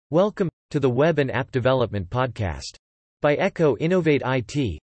Welcome to the Web and App Development Podcast by Echo Innovate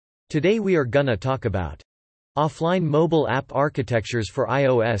IT. Today we are gonna talk about offline mobile app architectures for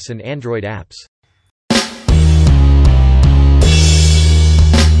iOS and Android apps.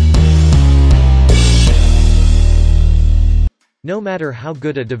 No matter how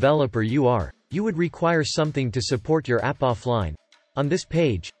good a developer you are, you would require something to support your app offline. On this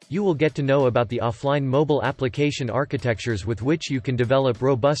page, you will get to know about the offline mobile application architectures with which you can develop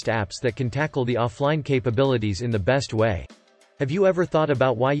robust apps that can tackle the offline capabilities in the best way. Have you ever thought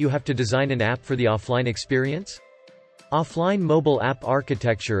about why you have to design an app for the offline experience? Offline mobile app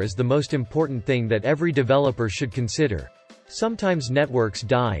architecture is the most important thing that every developer should consider. Sometimes networks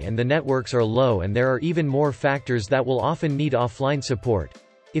die and the networks are low, and there are even more factors that will often need offline support.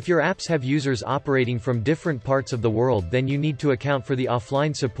 If your apps have users operating from different parts of the world, then you need to account for the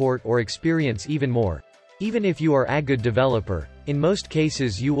offline support or experience even more. Even if you are a good developer, in most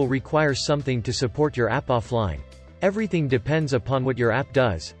cases you will require something to support your app offline. Everything depends upon what your app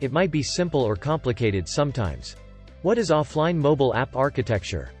does. It might be simple or complicated sometimes. What is offline mobile app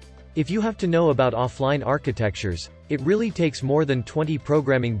architecture? If you have to know about offline architectures, it really takes more than 20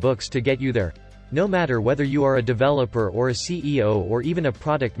 programming books to get you there. No matter whether you are a developer or a CEO or even a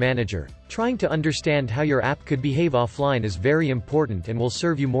product manager, trying to understand how your app could behave offline is very important and will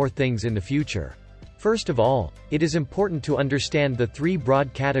serve you more things in the future. First of all, it is important to understand the three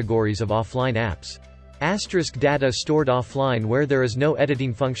broad categories of offline apps. Asterisk data stored offline, where there is no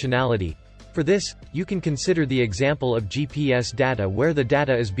editing functionality. For this, you can consider the example of GPS data, where the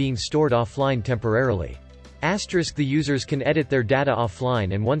data is being stored offline temporarily. Asterisk the users can edit their data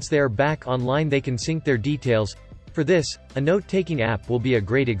offline, and once they are back online they can sync their details. For this, a note-taking app will be a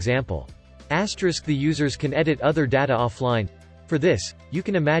great example. Asterisk the users can edit other data offline. For this, you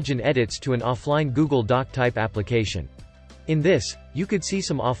can imagine edits to an offline Google Doc type application. In this, you could see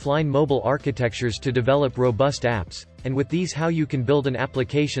some offline mobile architectures to develop robust apps, and with these how you can build an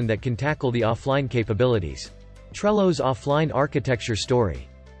application that can tackle the offline capabilities. Trello's offline architecture story.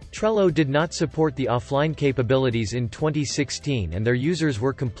 Trello did not support the offline capabilities in 2016, and their users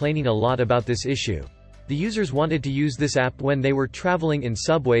were complaining a lot about this issue. The users wanted to use this app when they were traveling in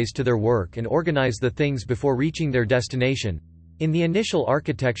subways to their work and organize the things before reaching their destination. In the initial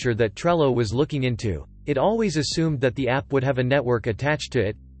architecture that Trello was looking into, it always assumed that the app would have a network attached to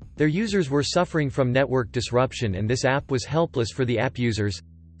it. Their users were suffering from network disruption, and this app was helpless for the app users.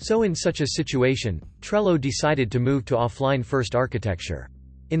 So in such a situation, Trello decided to move to offline-first architecture.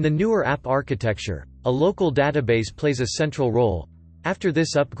 In the newer app architecture, a local database plays a central role. After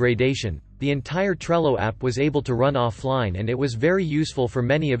this upgradation, the entire Trello app was able to run offline, and it was very useful for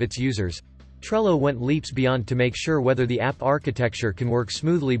many of its users. Trello went leaps beyond to make sure whether the app architecture can work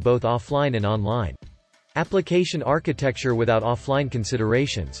smoothly both offline and online. Application architecture without offline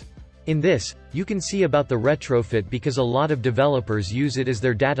considerations. In this, you can see about the retrofit because a lot of developers use it as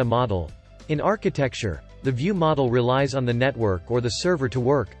their data model. In architecture, the view model relies on the network or the server to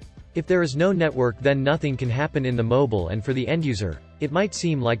work. If there is no network, then nothing can happen in the mobile, and for the end user, it might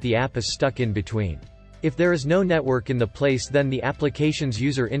seem like the app is stuck in between. If there is no network in the place, then the application's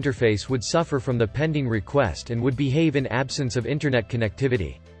user interface would suffer from the pending request and would behave in absence of internet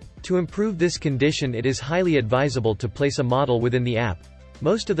connectivity. To improve this condition, it is highly advisable to place a model within the app.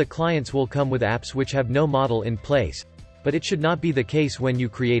 Most of the clients will come with apps which have no model in place, but it should not be the case when you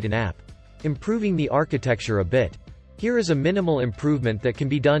create an app. Improving the architecture a bit. Here is a minimal improvement that can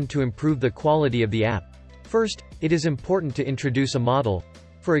be done to improve the quality of the app. First, it is important to introduce a model.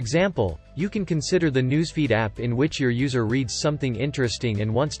 For example, you can consider the newsfeed app in which your user reads something interesting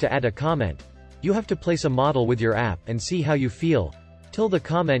and wants to add a comment. You have to place a model with your app and see how you feel. Till the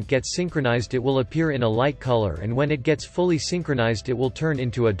comment gets synchronized, it will appear in a light color, and when it gets fully synchronized it will turn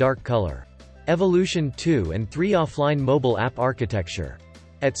into a dark color. Evolution 2 and 3 offline mobile app architecture.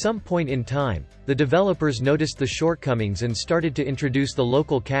 At some point in time, the developers noticed the shortcomings and started to introduce the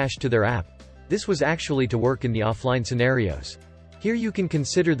local cache to their app. This was actually to work in the offline scenarios. Here you can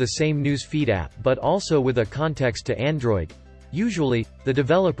consider the same newsfeed app, but also with a context to Android. Usually, the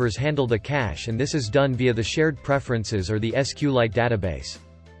developers handle the cache, and this is done via the shared preferences or the SQLite database.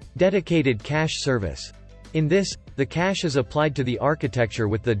 Dedicated cache service. In this, the cache is applied to the architecture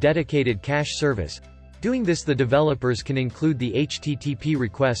with the dedicated cache service. Doing this, the developers can include the HTTP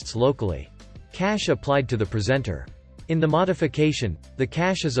requests locally. Cache applied to the presenter. In the modification, the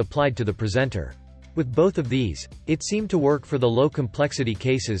cache is applied to the presenter. With both of these, it seemed to work for the low complexity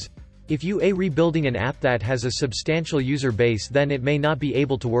cases. If you are rebuilding an app that has a substantial user base, then it may not be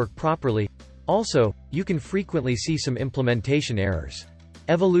able to work properly. Also, you can frequently see some implementation errors.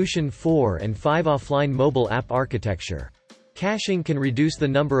 Evolution 4 and 5 offline mobile app architecture. Caching can reduce the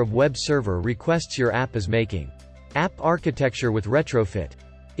number of web server requests your app is making. App architecture with retrofit.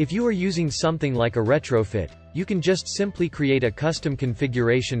 If you are using something like a retrofit, you can just simply create a custom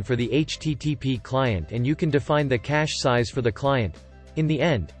configuration for the HTTP client and you can define the cache size for the client. In the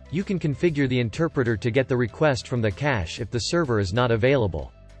end, you can configure the interpreter to get the request from the cache if the server is not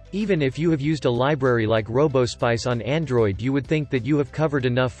available. Even if you have used a library like RoboSpice on Android, you would think that you have covered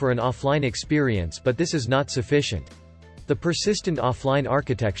enough for an offline experience, but this is not sufficient. The persistent offline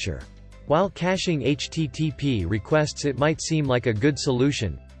architecture. While caching HTTP requests, it might seem like a good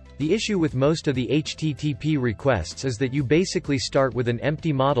solution. The issue with most of the HTTP requests is that you basically start with an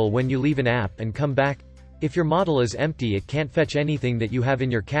empty model when you leave an app and come back. If your model is empty, it can't fetch anything that you have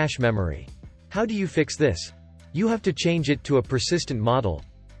in your cache memory. How do you fix this? You have to change it to a persistent model.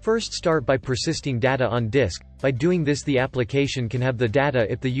 First, start by persisting data on disk. By doing this, the application can have the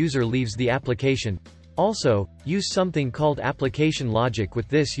data if the user leaves the application. Also, use something called application logic. With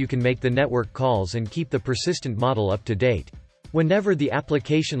this, you can make the network calls and keep the persistent model up to date. Whenever the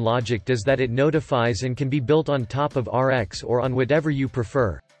application logic does that, it notifies and can be built on top of RX or on whatever you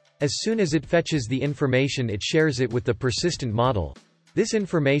prefer. As soon as it fetches the information, it shares it with the persistent model. This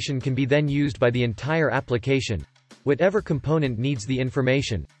information can be then used by the entire application. Whatever component needs the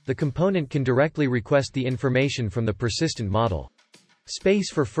information, the component can directly request the information from the persistent model.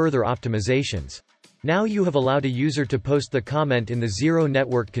 Space for further optimizations. Now you have allowed a user to post the comment in the zero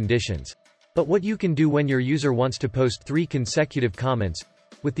network conditions. But what you can do when your user wants to post 3 consecutive comments?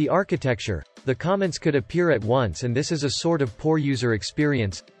 With the architecture, the comments could appear at once, and this is a sort of poor user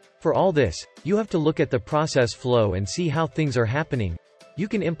experience. For all this, you have to look at the process flow and see how things are happening. You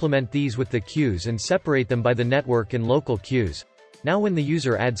can implement these with the queues and separate them by the network and local queues. Now when the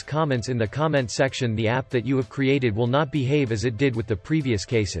user adds comments in the comment section, the app that you have created will not behave as it did with the previous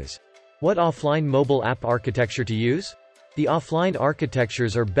cases. What offline mobile app architecture to use? The offline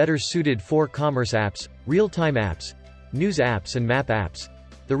architectures are better suited for commerce apps, real-time apps, news apps and map apps.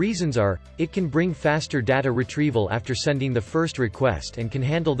 The reasons are, it can bring faster data retrieval after sending the first request and can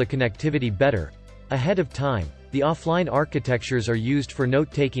handle the connectivity better, ahead of time. The offline architectures are used for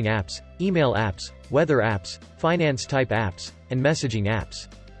note-taking apps, email apps, weather apps, finance-type apps, and messaging apps.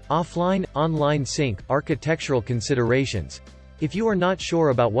 Offline, online sync, architectural considerations. If you are not sure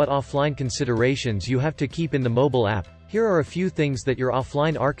about what offline considerations you have to keep in the mobile app, here are a few things that your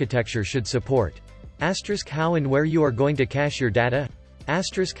offline architecture should support. Asterisk how and where you are going to cache your data.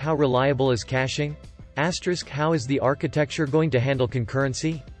 Asterisk how reliable is caching? Asterisk how is the architecture going to handle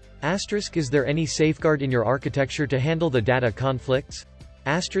concurrency? Asterisk is there any safeguard in your architecture to handle the data conflicts?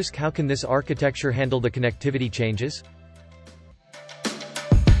 Asterisk how can this architecture handle the connectivity changes?